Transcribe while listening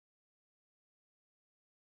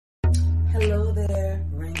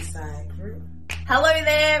Hello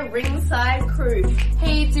there, Ringside Crew.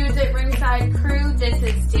 Hey dudes at Ringside Crew, this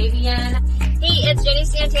is Davian. Hey, it's Jenny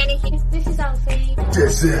Santana. This is Alfie.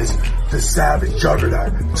 This is the Savage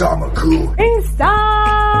Juggernaut, Tamaku. Inside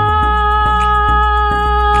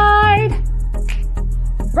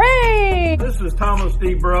Ring! This is Thomas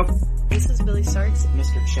D. Bruff. This is Billy Starks.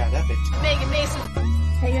 Mr. Chad Epic. Megan Mason.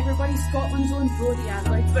 Hey everybody, Scotland's own Brody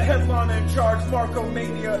Adler. The headliner in charge, Marco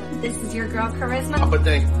Mania. This is your girl Charisma. Papa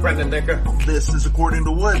Dink, Brendan Dicker. This is According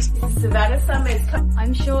to Woods. Savannah Summers.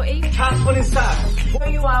 I'm Shorty. Casper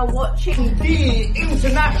inside. You are watching The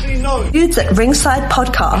internationally known Dudes at Ringside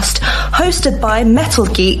podcast, hosted by Metal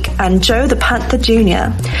Geek and Joe the Panther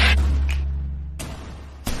Jr.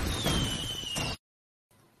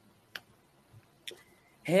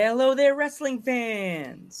 Hello there, wrestling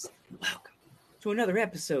fans. Welcome to another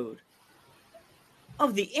episode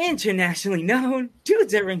of the internationally known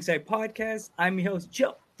Dudes at Ringside podcast. I'm your host,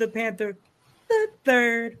 Joe the Panther the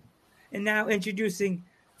Third, and now introducing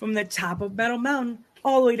from the top of Metal Mountain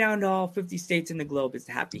all the way down to all 50 states in the globe is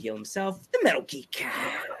the Happy Heel himself, the Metal Geek.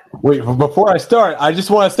 Wait, before I start, I just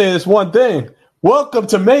want to say this one thing. Welcome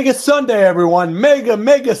to Mega Sunday, everyone.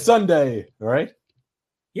 Mega Sunday. All right?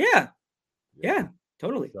 Yeah,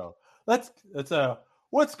 totally. So let's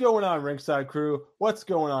what's going on, Ringside Crew? What's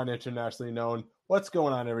going on, internationally known? What's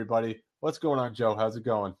going on, everybody? What's going on, Joe? How's it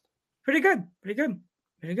going? Pretty good.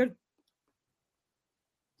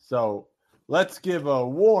 So let's give a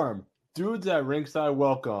warm Dudes at Ringside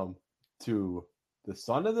welcome to the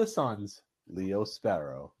son of the Suns, Leo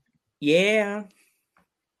Sparrow. Yeah.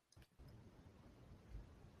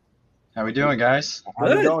 How we doing, guys?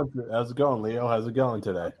 How's it going, Leo? How's it going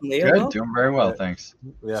today? Leo? Good, doing very well, thanks.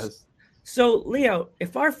 Yes. So, Leo,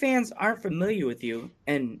 if our fans aren't familiar with you,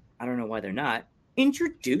 and I don't know why they're not,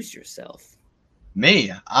 introduce yourself.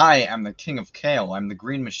 Me, I am the King of Kale. I'm the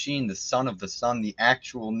Green Machine, the son of the sun, the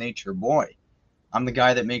actual nature boy. I'm the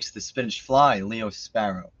guy that makes the spinach fly, Leo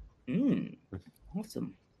Sparrow.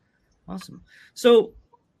 Awesome. So,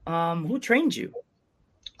 who trained you?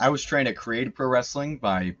 I was trained at Creative Pro Wrestling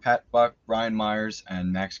by Pat Buck, Brian Myers,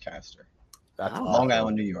 and Max Caster. That's awesome. Long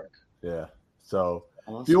Island, New York. Yeah. So,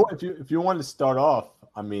 awesome. if you want to start off,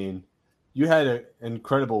 I mean, you had an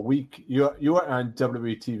incredible week. You are on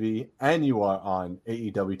WWE TV and you are on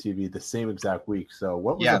AEW TV the same exact week. So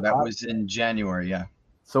what was that was in January, yeah.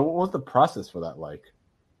 So what was the process for that like?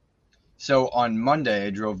 So on Monday, I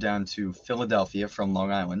drove down to Philadelphia from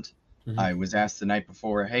Long Island. Mm-hmm. I was asked the night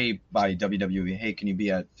before, by WWE, hey, can you be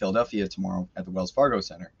at Philadelphia tomorrow at the Wells Fargo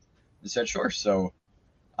Center? I said, sure. So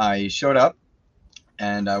I showed up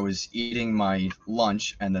and I was eating my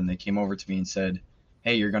lunch, and then they came over to me and said,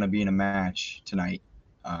 hey, you're going to be in a match tonight,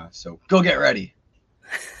 so go get ready.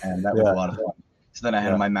 And that was a lot of fun. So then I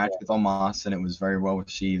had my match with Omos, and it was very well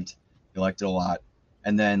received. They liked it a lot.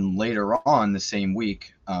 And then later on the same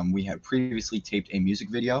week, we had previously taped a music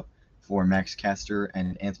video for Max Caster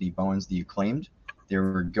and Anthony Bowens, the Acclaimed. They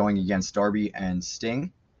were going against Darby and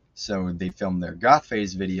Sting, so they filmed their Goth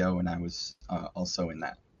Phase video, and I was also in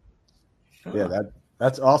that. Yeah,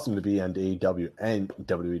 that's awesome to be on AEW and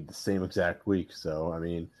WWE the same exact week. So I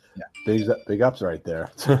mean, big ups right there.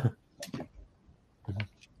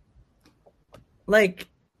 What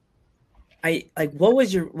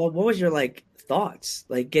was your like thoughts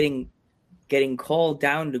like getting called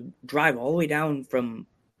down to drive all the way down from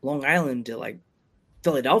Long Island to like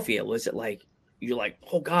Philadelphia? Was it like you're like,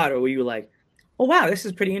 oh God, or were you like, oh wow, this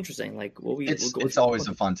is pretty interesting? Like, it's always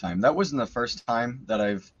a fun time. That wasn't the first time that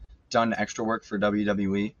I've done extra work for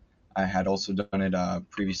WWE. I had also done it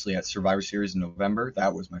previously at Survivor Series in November.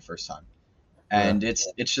 That was my first time, and it's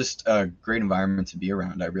just a great environment to be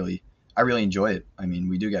around. I really enjoy it. I mean,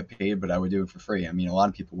 we do get paid, but I would do it for free. I mean, a lot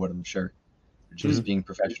of people would, I'm sure. Just being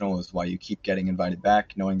professional is why you keep getting invited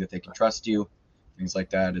back, knowing that they can trust you, things like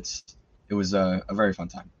that. It was a very fun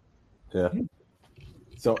time. Yeah.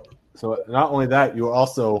 So not only that, you were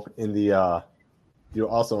also in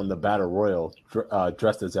the Battle Royal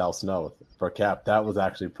dressed as Al Snow for Cap. That was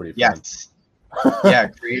actually pretty fun. Yes. Yeah,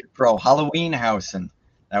 Creative Pro Halloween House, and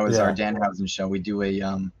that was our Danhausen show. We do a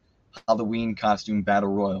Halloween costume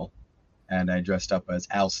Battle Royal, and I dressed up as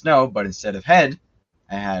Al Snow, but instead of head,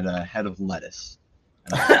 I had a head of lettuce.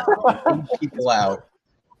 And I took people out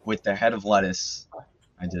with the head of lettuce.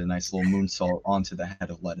 I did a nice little moonsault onto the head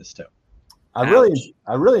of lettuce too. I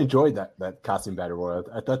really enjoyed that costume Battle Royal.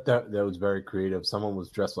 I thought that was very creative. Someone was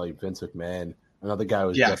dressed like Vince McMahon. Another guy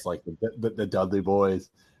was dressed like the Dudley Boys.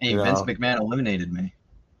 Hey, Vince McMahon eliminated me.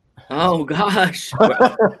 Oh gosh.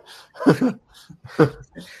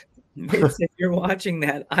 Vince, if you're watching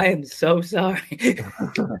that, I am so sorry.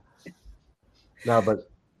 No, but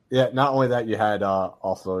Yeah, not only that, you had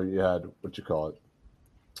what you call it?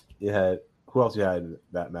 You had who else you had in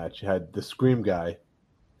that match? You had the Scream guy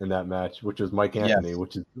in that match, which was Mike Anthony,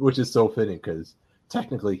 Yes. which is so fitting because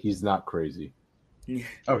technically he's not crazy.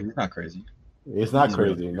 Oh, he's not crazy. He's not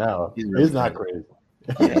crazy. No, he's not crazy.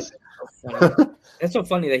 Yes. That's so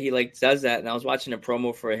funny that he like does that. And I was watching a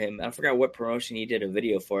promo for him. I forgot what promotion he did a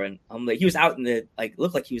video for, and I'm like, he was out in the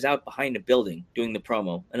looked like he was out behind a building doing the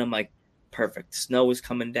promo, and I'm like, perfect. Snow was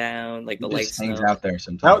coming down, like the He lights. just hangs out there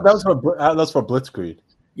sometimes. That was for Blitzkrieg.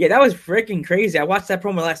 Yeah, that was freaking crazy. I watched that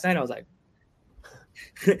promo last night. I was like,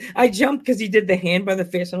 I jumped because he did the hand by the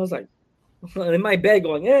face, and I was like, in my bed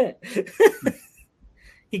going, eh.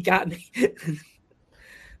 He got me.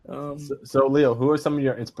 So, Leo, who are some of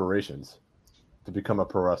your inspirations to become a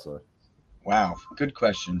pro wrestler? Wow, good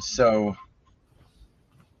question. So,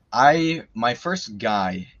 my first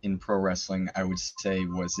guy in pro wrestling, I would say,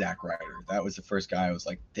 was Zack Ryder. That was the first guy I was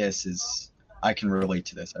like, I can relate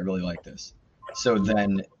to this. I really like this. So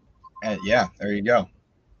then, yeah, there you go.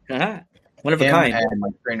 One of a kind. And my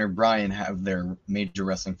trainer Brian have their Major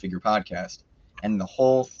Wrestling Figure podcast, and the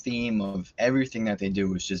whole theme of everything that they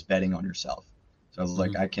do is just betting on yourself. So I was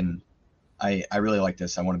like, I really like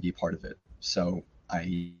this. I want to be a part of it. So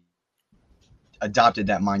I adopted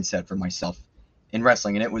that mindset for myself in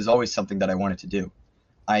wrestling, and it was always something that I wanted to do.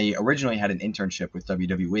 I originally had an internship with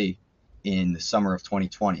WWE in the summer of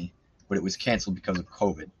 2020, but it was canceled because of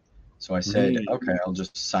COVID. So I said, okay, I'll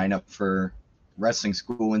just sign up for wrestling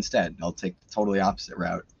school instead. I'll take the totally opposite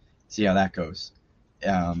route, see how that goes.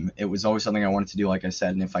 It was always something I wanted to do, like I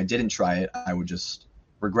said, and if I didn't try it, I would just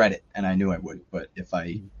regret it, and I knew I would. But if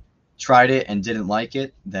I tried it and didn't like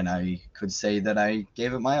it, then I could say that I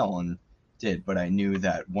gave it my all and did. But I knew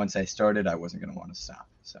that once I started, I wasn't going to want to stop.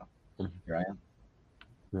 So here I am.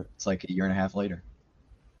 It's like a year and a half later.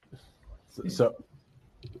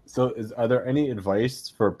 Are there any advice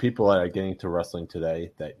for people that are getting to wrestling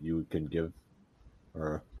today that you can give?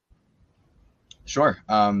 Or Sure.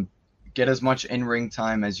 Get as much in-ring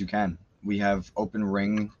time as you can. We have open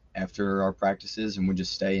ring after our practices, and we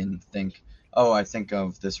just stay and think, oh, I think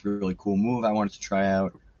of this really cool move I wanted to try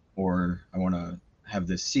out, or I want to have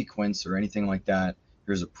this sequence or anything like that.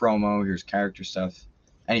 Here's a promo, here's character stuff,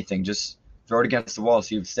 anything. Just throw it against the wall,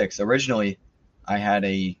 see if it sticks. Originally, I had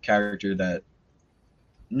a character that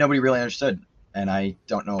nobody really understood, and I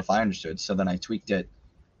don't know if I understood. So then I tweaked it,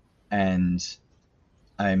 and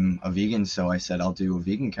I'm a vegan, so I said I'll do a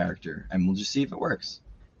vegan character, and we'll just see if it works.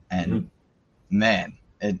 And man,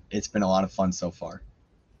 it's been a lot of fun so far.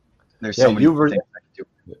 There's so many things I can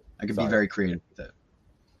do. I could be very creative with it.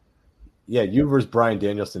 Yeah, you versus Bryan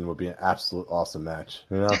Danielson would be an absolute awesome match.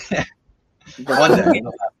 You know,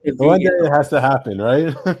 One day it has to happen,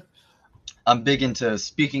 right? I'm big into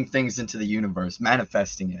speaking things into the universe,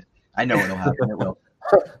 manifesting it. I know it'll happen. It will.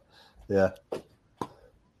 Yeah.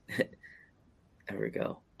 There we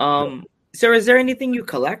go. So is there anything you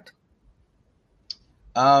collect?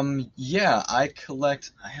 Yeah, I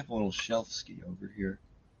have a little shelf ski over here.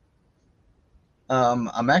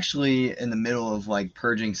 I'm actually in the middle of like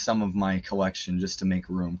purging some of my collection just to make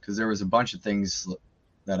room, because there was a bunch of things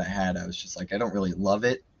that I had. I was just like, I don't really love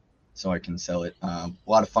it, so I can sell it. A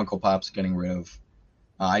lot of Funko Pops getting rid of.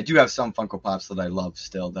 I do have some Funko Pops that I love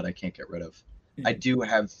still that I can't get rid of. I do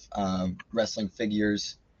have wrestling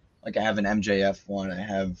figures. Like I have an MJF one. I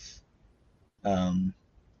have on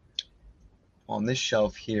this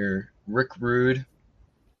shelf here, Rick Rude,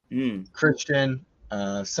 Christian,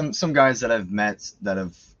 some guys that I've met that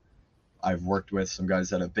I've worked with, some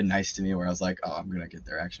guys that have been nice to me where I was like, oh, I'm gonna get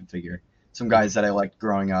their action figure. Some guys that I liked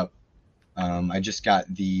growing up. I just got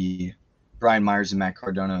the Brian Myers and Matt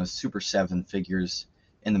Cardona Super 7 figures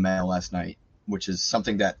in the mail last night, which is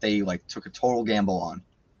something that they like took a total gamble on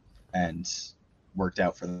and worked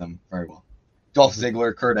out for them very well. Dolph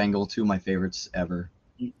Ziggler, Kurt Angle, two of my favorites ever.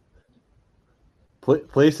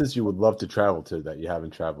 Places you would love to travel to that you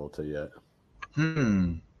haven't traveled to yet.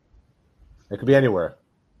 It could be anywhere.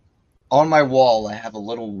 On my wall, I have a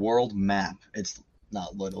little world map. It's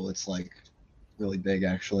not little, it's like really big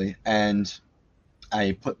actually. And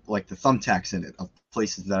I put like the thumbtacks in it of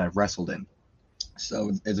places that I've wrestled in.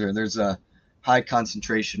 So there's a high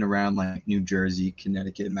concentration around like New Jersey,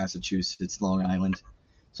 Connecticut, Massachusetts, Long Island.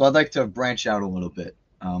 So I'd like to branch out a little bit.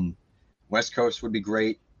 West Coast would be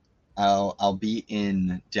great. I'll be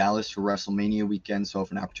in Dallas for WrestleMania weekend, so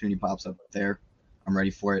if an opportunity pops up there, I'm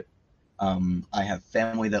ready for it. I have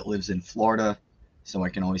family that lives in Florida, so I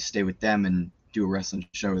can always stay with them and do a wrestling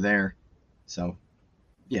show there. So,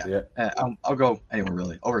 yeah. I'll go anywhere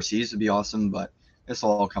really. Overseas would be awesome, but this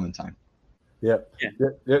will all come in time. Yeah. Yeah.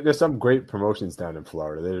 There's some great promotions down in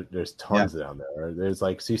Florida. There's tons down there. There's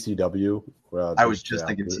like CCW. Well, I was just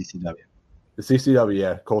thinking CCW. The CCW,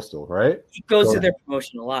 yeah, Coastal, right? He goes to their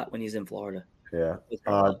promotion a lot when he's in Florida. Yeah.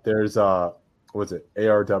 There's what's it?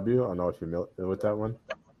 ARW. I don't know if you're familiar with that one.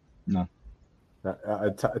 No. I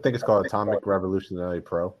think it's called Atomic Revolutionary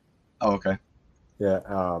Pro. Oh, okay. Yeah.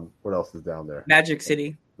 What else is down there? Magic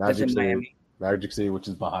City. Magic City. Miami. Magic City, which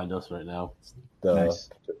is behind us right now. Nice.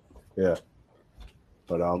 Yeah.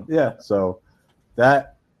 But yeah. So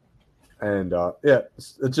that and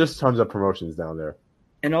it's just tons of promotions down there.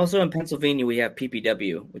 And also in Pennsylvania, we have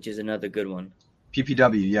PPW, which is another good one.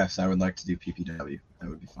 PPW, yes, I would like to do PPW. That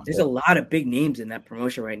would be fun. There's a lot of big names in that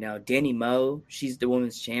promotion right now. Danny Moe, she's the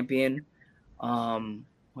women's champion. Oh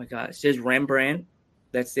my gosh, there's Rembrandt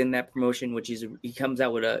that's in that promotion, which is he comes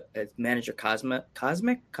out with a manager Cosma,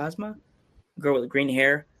 girl with green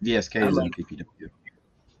hair. VSK is in PPW.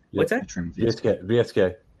 What's that?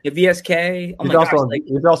 VSK. Yeah, VSK. Oh my gosh,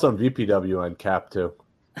 he's also in VPW and Cap too.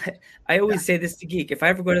 I always say this to Geek. If I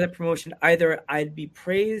ever go to that promotion, either I'd be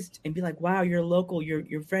praised and be like, "Wow, you're local.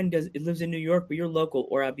 Your friend lives in New York, but you're local,"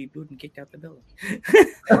 or I'd be booed and kicked out the building.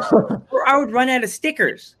 Or I would run out of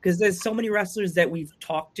stickers because there's so many wrestlers that we've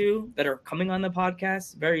talked to that are coming on the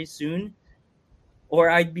podcast very soon. Or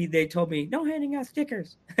they told me, "No handing out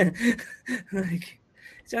stickers." Like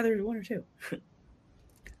it's either one or two.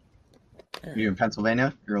 You in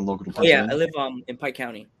Pennsylvania? You're a local to Pennsylvania? Yeah, I live in Pike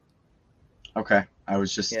County. Okay. I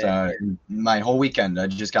was just my whole weekend. I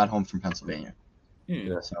just got home from Pennsylvania.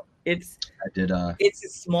 So it's a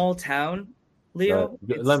small town, Leo.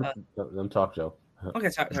 Let them talk, Joe. Okay,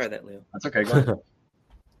 sorry that, Leo. That's okay. Go ahead.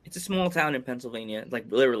 It's a small town in Pennsylvania, like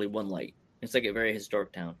literally one light. It's like a very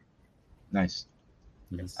historic town. Nice.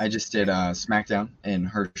 Yes. I just did SmackDown in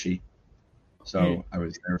Hershey, so I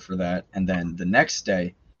was there for that. And then the next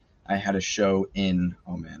day, I had a show in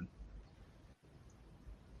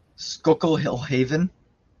Schuylkill Hill Haven.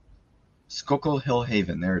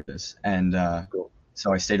 There it is. And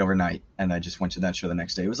so I stayed overnight, and I just went to that show the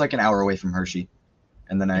next day. It was like an hour away from Hershey,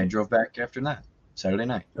 and then I drove back after that Saturday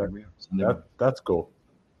night. That's cool.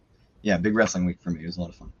 Yeah, big wrestling week for me. It was a lot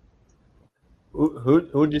of fun. Who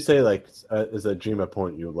would you say is a dream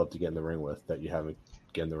opponent you would love to get in the ring with that you haven't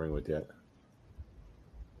get in the ring with yet?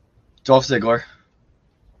 Dolph Ziggler.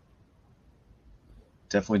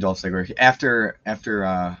 Definitely Dolph Ziggler.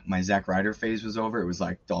 After my Zack Ryder phase was over, it was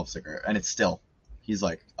like Dolph Ziggler, and it's still he's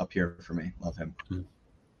like up here for me. Love him.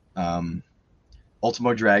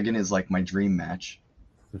 Ultimo Dragon is like my dream match,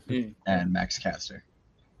 and Max Caster.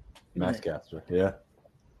 Max Caster, yeah.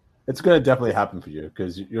 It's gonna definitely happen for you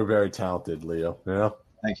because you're very talented, Leo. You know.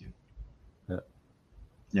 Thank you.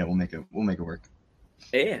 Yeah, we'll make it work.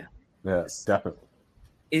 Yeah. Yeah, definitely.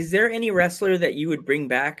 Is there any wrestler that you would bring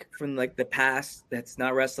back from like the past that's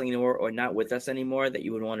not wrestling anymore or not with us anymore that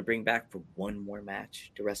you would want to bring back for one more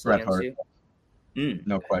match to wrestle Bret against Hart. you?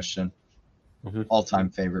 No question. All-time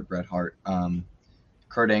favorite, Bret Hart.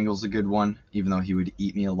 Kurt Angle's a good one, even though he would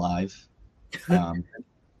eat me alive.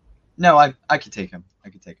 No, I could take him.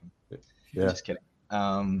 Yeah. Just kidding.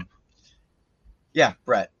 Yeah,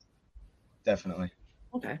 Bret. Definitely.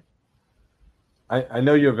 Okay. I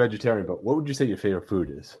know you're a vegetarian, but what would you say your favorite food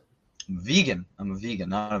is? Vegan. I'm a vegan,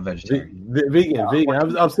 not a vegetarian. Vegan.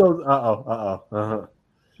 I'm still. You're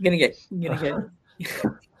gonna get.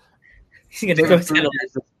 He's gonna go settle.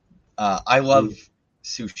 I love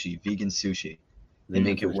sushi, vegan sushi. They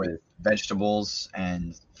make it with vegetables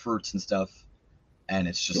and fruits and stuff, and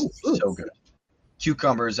it's just so good.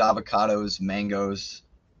 Cucumbers, avocados, mangoes,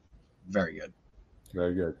 very good.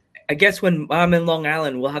 Very good. I guess when I'm in Long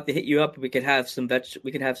Island, we'll have to hit you up. We could have some vegan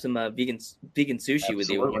sushi with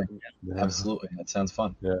you. Absolutely, that sounds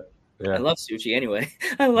fun. Yeah. I love sushi anyway.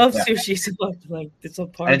 I love sushi so much. Like it's a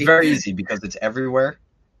party. And it's very easy because it's everywhere.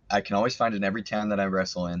 I can always find it in every town that I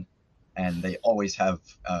wrestle in, and they always have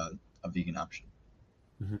a vegan option.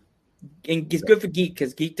 And it's good for Geek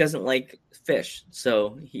because Geek doesn't like fish,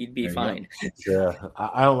 so he'd be fine. Yeah,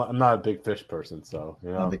 I'm not a big fish person, so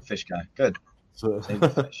I'm a big fish guy. Good. So,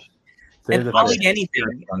 fish. And I'll eat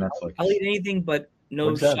anything. I'll eat anything, but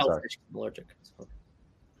no shellfish. I'm allergic.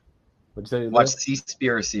 What'd you say? Watch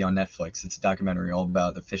Seaspiracy on Netflix. It's a documentary all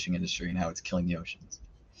about the fishing industry and how it's killing the oceans.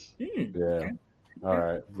 Yeah. Okay. All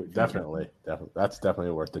right. Definitely. That's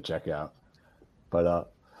definitely worth to check out.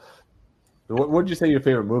 But what would you say your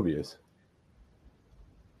favorite movie is?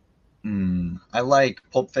 I like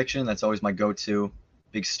Pulp Fiction. That's always my go-to.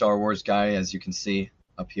 Big Star Wars guy, as you can see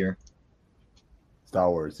up here. Star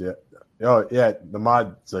Wars, yeah. Oh, yeah. The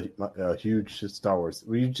mod's a huge Star Wars.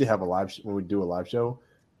 We usually have a live when we do a live show.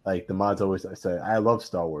 Like the mods always say, "I love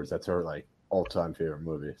Star Wars." That's her all-time favorite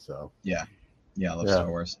movie. So yeah, I love Star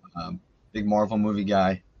Wars. Big Marvel movie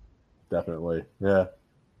guy. Definitely, yeah.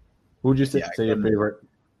 Who would you say your favorite?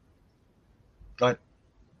 Go ahead.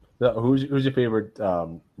 Who's your favorite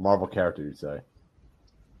Marvel character? You'd say?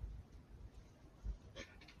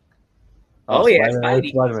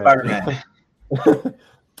 Spider-Man.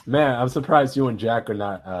 Man, I'm surprised you and Jack are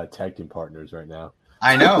not tag team partners right now.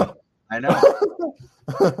 I know.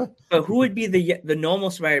 But who would be the normal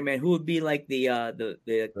Spider-Man? Who would be like the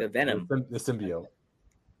Venom? The symbiote.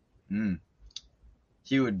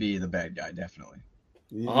 He would be the bad guy, definitely.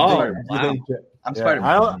 Wow. I'm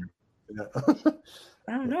Spider-Man.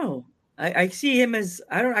 I don't know. I see him as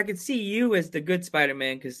I could see you as the good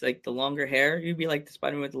Spider-Man because like the longer hair, you'd be like the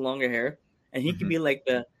Spider-Man with the longer hair, and he could be like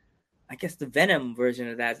the Venom version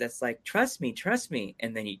of that. That's like trust me,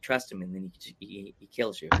 and then you trust him, and then he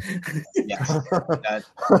kills you. Yes,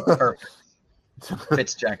 that's perfect.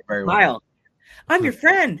 Fits Jack very well. Smile. I'm your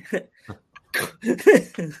friend.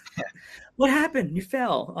 What happened? You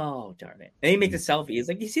fell. Oh, darn it. And he makes a selfie. He's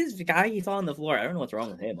like, you see this guy? He fell on the floor. I don't know what's wrong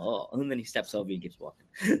with him. Oh, and then he steps over and keeps walking.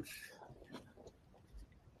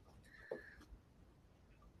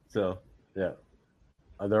 So, yeah.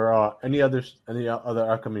 Are there any other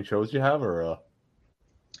upcoming shows you have, or?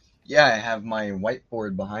 Yeah, I have my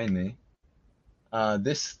whiteboard behind me.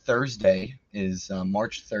 This Thursday is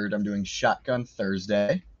March 3rd. I'm doing Shotgun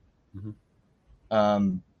Thursday.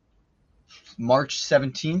 March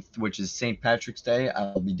 17th, which is St. Patrick's Day,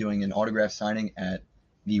 I'll be doing an autograph signing at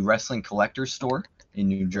the Wrestling Collectors Store in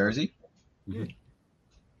New Jersey.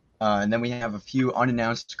 And then we have a few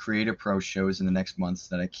unannounced Creator Pro shows in the next months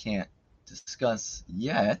that I can't discuss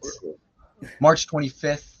yet. March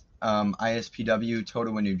 25th, ISPW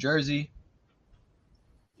Totowa, New Jersey.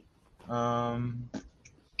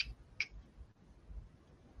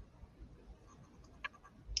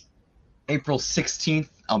 April 16th,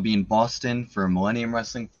 I'll be in Boston for Millennium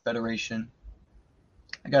Wrestling Federation.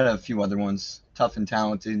 I got a few other ones. Tough and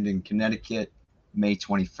Talented in Connecticut, May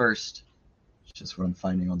 21st. It's just what I'm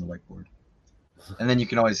finding on the whiteboard. And then you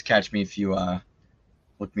can always catch me if you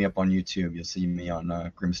look me up on YouTube. You'll see me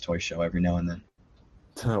on Grimm's Toy Show every now and then.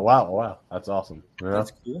 Wow. That's awesome. Yeah.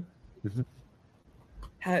 That's cool.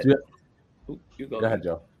 You go ahead,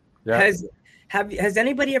 Joe. Yeah. Has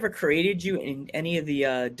anybody ever created you in any of the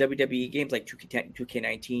WWE games like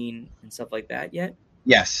 2K19 and stuff like that yet?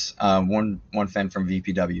 Yes, one fan from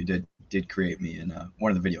VPW did create me in one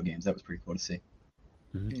of the video games. That was pretty cool to see,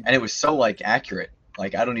 and it was so accurate.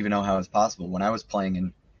 Like I don't even know how it's possible. When I was playing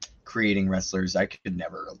and creating wrestlers, I could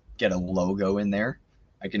never get a logo in there.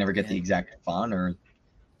 I could never get the exact font, or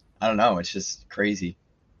I don't know. It's just crazy.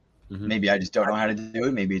 Maybe I just don't know how to do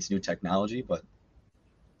it. Maybe it's new technology, but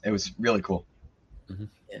it was really cool.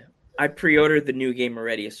 Yeah, I pre-ordered the new game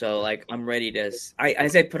already, so I'm ready to.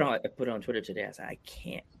 As I put on Twitter today, I said I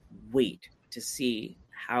can't wait to see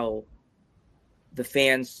how the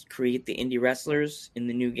fans create the indie wrestlers in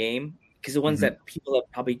the new game because the ones that people that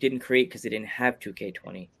probably didn't create because they didn't have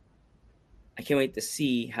 2K20. I can't wait to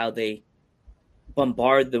see how they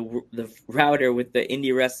bombard the router with the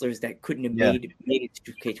indie wrestlers that couldn't have made it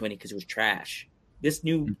to 2K20 because it was trash. This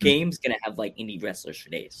new game's gonna have indie wrestlers for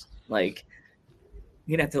days.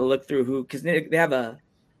 You're gonna have to look through who, because they have I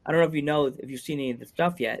don't know if you know, if you've seen any of the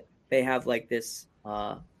stuff yet. They have this,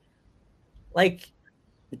 the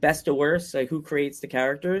best to worst, who creates the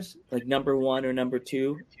characters, number 1 or number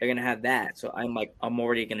 2. They're gonna have that. So I'm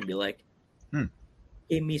already gonna be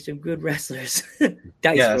give me some good wrestlers.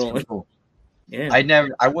 Dice rolling. Cool. Yeah.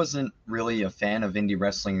 I wasn't really a fan of indie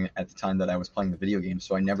wrestling at the time that I was playing the video game,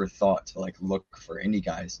 so I never thought to look for indie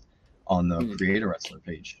guys on the Creator Wrestler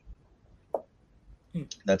page.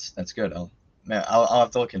 That's good. I'll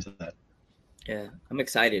have to look into that. Yeah, I'm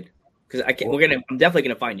excited because I'm definitely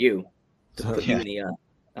gonna find you to put you in the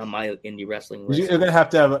on my indie wrestling list. You're gonna have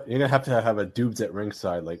to have a dudes at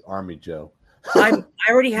ringside Army Joe. I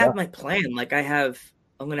already have my plan. I'm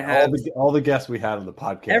gonna have all the guests we had on the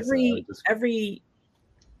podcast. Every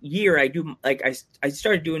year I do I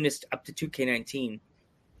started doing this up to 2K19.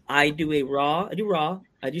 I do Raw,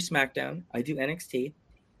 I do SmackDown, I do NXT.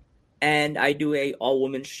 And I do a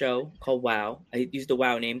all-women show called WoW. I used the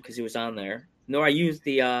WoW name because it was on there. No, I used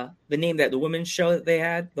the name that the women's show that they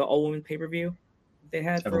had, the all-women pay-per-view they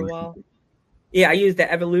had for a while. Yeah, I used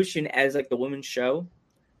the Evolution as the women's show.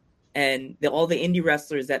 And all the indie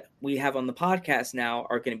wrestlers that we have on the podcast now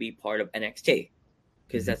are going to be part of NXT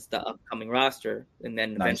because that's the upcoming roster. And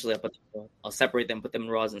then eventually I'll separate them, put them in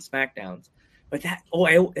Raws and SmackDowns. But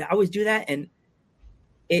I always do that, and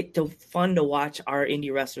it's fun to watch our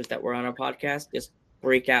indie wrestlers that were on our podcast just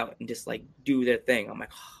break out and just do their thing. I'm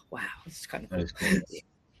like, oh, wow, this is kind of That cool. is cool.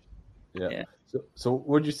 Yeah. So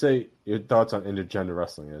what'd you say your thoughts on intergender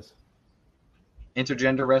wrestling is?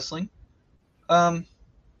 Intergender wrestling? I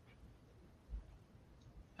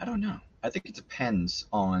don't know. I think it depends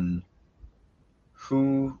on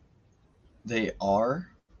who they are,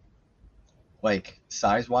 like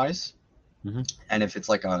size-wise, and if it's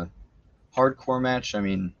like a hardcore match. I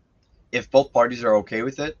mean, if both parties are okay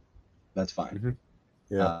with it, that's fine.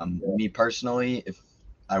 Yeah. Me personally, if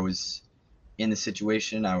I was in the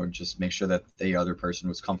situation, I would just make sure that the other person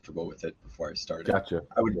was comfortable with it before I started. Gotcha.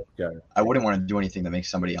 I wouldn't want to do anything that makes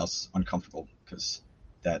somebody else uncomfortable, because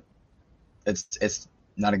that it's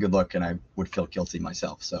not a good look, and I would feel guilty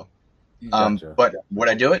myself. So, Gotcha. but would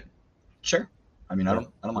I do it? Sure. I mean, I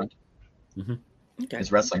don't mind. Okay.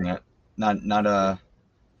 It's wrestling, not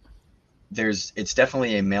it's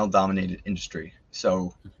definitely a male dominated industry.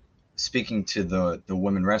 So, speaking to the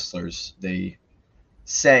women wrestlers, they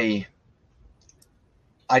say,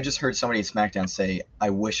 I just heard somebody at SmackDown say, I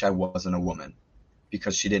wish I wasn't a woman,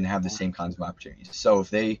 because she didn't have the same kinds of opportunities. So if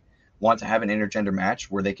they want to have an intergender match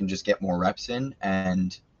where they can just get more reps in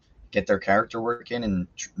and get their character work in and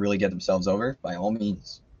really get themselves over, by all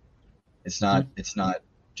means. It's not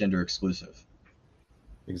gender exclusive.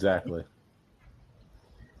 Exactly.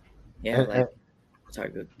 Yeah.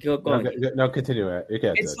 Sorry, go on. No, continue.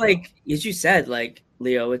 It's like, as you said, like,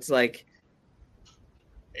 Leo, it's like,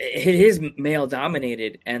 it is male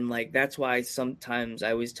dominated, and like that's why sometimes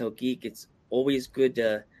I always tell Geek it's always good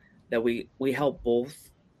that we help both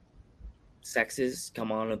sexes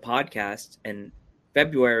come on a podcast. And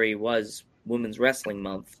February was Women's Wrestling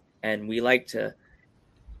Month, and we like to,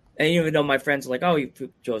 and even though my friends are like, oh, you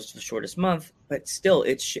chose the shortest month, but still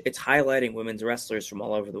it's highlighting women's wrestlers from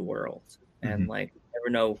all over the world. And like, you never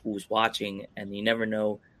know who's watching, and you never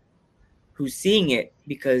know who's seeing it,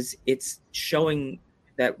 because it's showing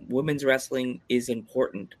that women's wrestling is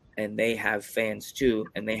important, and they have fans too,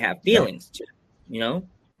 and they have feelings too. You know,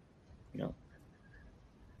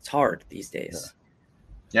 it's hard these days.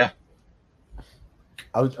 Yeah.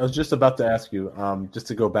 I was just about to ask you, just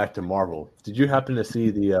to go back to Marvel. Did you happen to see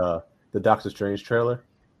the Doctor Strange trailer?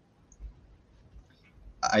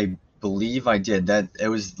 I believe I did. That it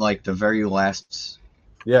was like the very last.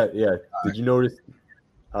 Yeah. Did you notice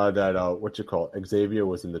that Xavier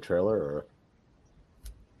was in the trailer? Or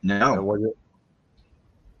no? Was it?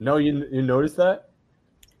 No, you noticed that?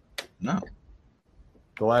 No.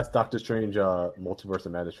 The last Doctor Strange Multiverse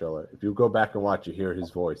of Madness trailer. If you go back and watch, you hear his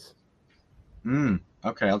voice.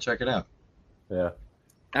 Okay, I'll check it out. Yeah.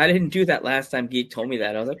 I didn't do that last time Geek told me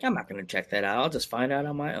that. I was like, I'm not going to check that out. I'll just find out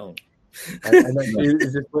on my own. And then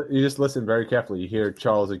you just listen very carefully. You hear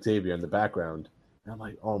Charles Xavier in the background. And I'm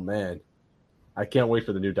like, oh, man. I can't wait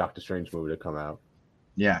for the new Doctor Strange movie to come out.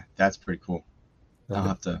 Yeah, that's pretty cool. I'll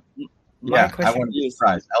have to. My I want to be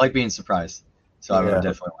surprised. I like being surprised. So I would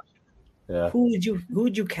definitely watch it. Yeah. Who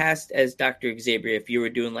would you cast as Dr. Xavier if you were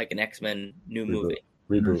doing like an X-Men new movie?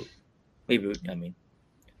 Reboot. I mean,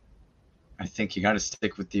 I think you got to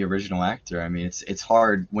stick with the original actor. I mean, it's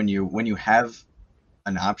hard when you have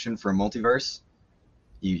an option for a multiverse,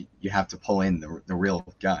 you have to pull in the real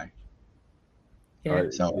guy. Yeah.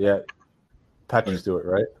 Patrick Stewart,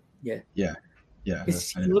 right? Yeah. He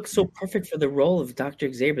looks so perfect for the role of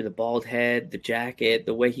Dr. Xavier. The bald head, the jacket,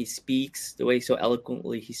 the way he speaks, the way so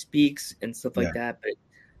eloquently he speaks, and stuff like that. But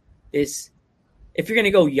if you're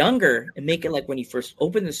gonna go younger and make it like when he first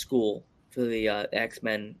opened the school for the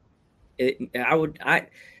X-Men,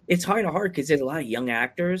 it's hard because there's a lot of young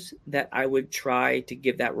actors that I would try to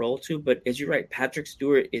give that role to. But as you're right, Patrick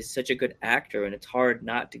Stewart is such a good actor, and it's hard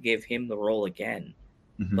not to give him the role again.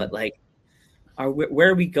 But like, where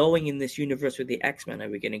are we going in this universe with the X-Men? Are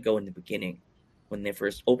we going to go in the beginning when they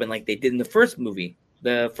first opened, like they did in the first movie,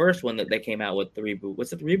 the first one that they came out with, the reboot?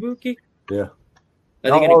 What's it, the reboot, Geek? Yeah.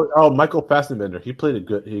 Oh, Michael Fassbender. He played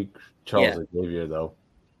Charles Xavier, though.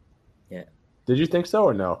 Yeah. Did you think so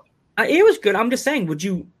or no? It was good. I'm just saying, would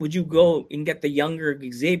you go and get the younger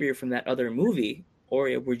Xavier from that other movie,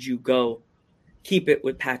 or would you go keep it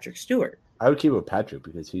with Patrick Stewart? I would keep it with Patrick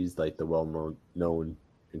because he's like the well-known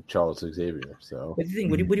Charles Xavier. So, but the thing,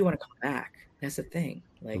 would you want to come back? That's the thing.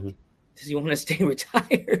 Like, does he want to stay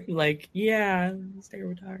retired? Like, yeah, stay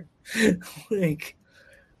retired.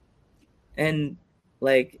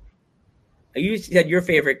 You said your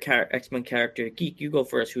favorite X-Men character. Geek, you go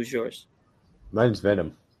first. Who's yours? Mine's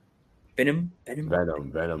Venom. Venom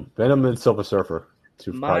and Silver Surfer.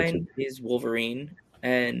 Mine is Wolverine,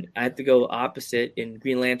 and I have to go opposite in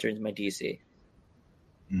Green Lantern's my DC.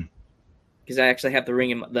 Because I actually have the ring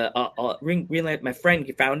in the ring. Green Lantern. My friend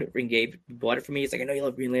found it. Bought it for me. He's like, I know you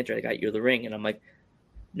love Green Lantern. I got you the ring, and I'm like,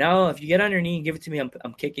 No, if you get on your knee and give it to me,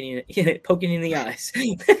 I'm kicking you, poking you in the eyes.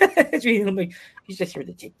 I'm like, he's just here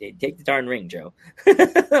to take the darn ring, Joe.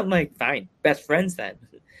 I'm like, fine, best friends then.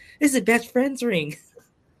 This is a best friends ring.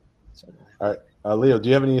 All right, Leo, do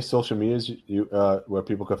you have any social medias where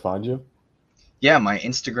people could find you? Yeah, my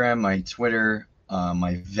Instagram, my Twitter,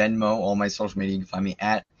 my Venmo, all my social media. You can find me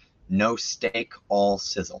at No Steak All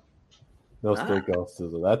Sizzle. No Steak All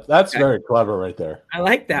Sizzle. That's very clever right there. I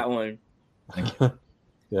like that one. Thank you.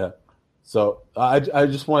 Yeah. So I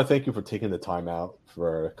just want to thank you for taking the time out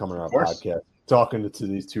for coming on our podcast, talking to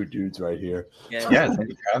these two dudes right here. Yeah, thank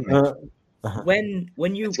you for having me.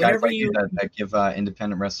 Whenever you that give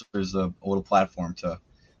independent wrestlers a little platform to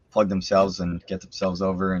plug themselves and get themselves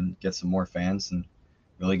over and get some more fans and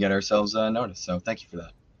really get ourselves noticed. So thank you for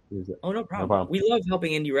that. Oh, no problem. We love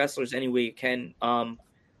helping indie wrestlers any way you can.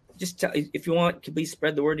 Just if you want, please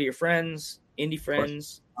spread the word to your friends, indie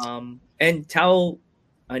friends, and tell.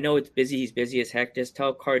 I know it's busy. He's busy as heck. Just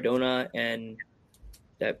tell Cardona and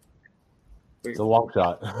that it's a long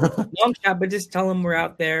shot. But just tell them we're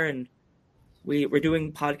out there and we're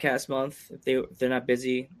doing podcast month. If they're not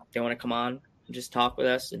busy, they want to come on and just talk with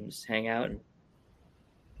us and just hang out.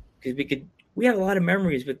 Because we have a lot of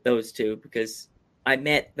memories with those two. Because I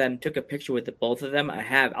met them, took a picture with the both of them.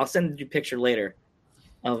 I'll send you a picture later.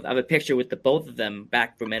 Of a picture with the both of them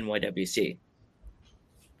back from NYWC.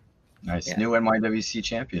 Nice. New NYWC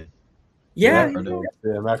champion. Yeah,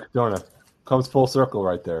 Matt Cardona comes full circle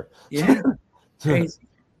right there. Yeah. Crazy.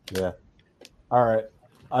 Yeah. All right.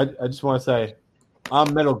 I just want to say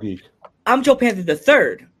I'm Metal Geek. I'm Joe Panther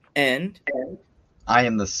III, and I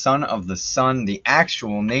am the son of the sun, the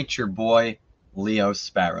actual nature boy, Leo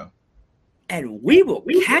Sparrow. And we will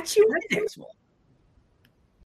catch you next one.